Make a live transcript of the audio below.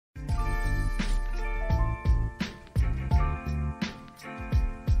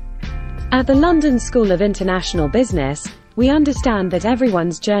At the London School of International Business, we understand that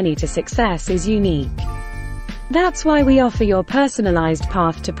everyone's journey to success is unique. That's why we offer your personalized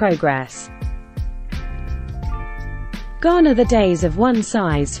path to progress. Gone are the days of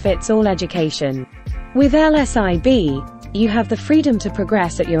one-size-fits-all education. With LSIB, you have the freedom to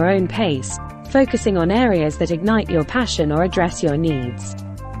progress at your own pace, focusing on areas that ignite your passion or address your needs.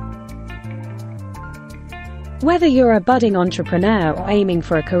 Whether you're a budding entrepreneur or aiming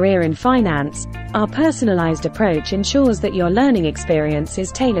for a career in finance, our personalized approach ensures that your learning experience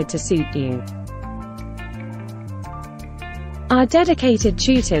is tailored to suit you. Our dedicated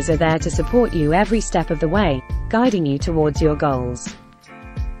tutors are there to support you every step of the way, guiding you towards your goals.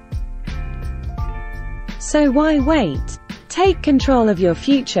 So why wait? Take control of your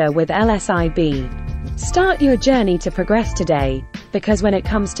future with LSIB. Start your journey to progress today, because when it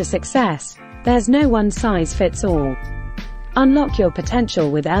comes to success, there's no one-size-fits-all. Unlock your potential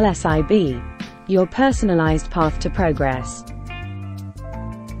with LSIB, your personalized path to progress.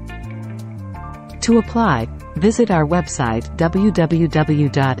 To apply, visit our website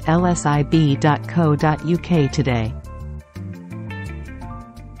www.lsib.co.uk today.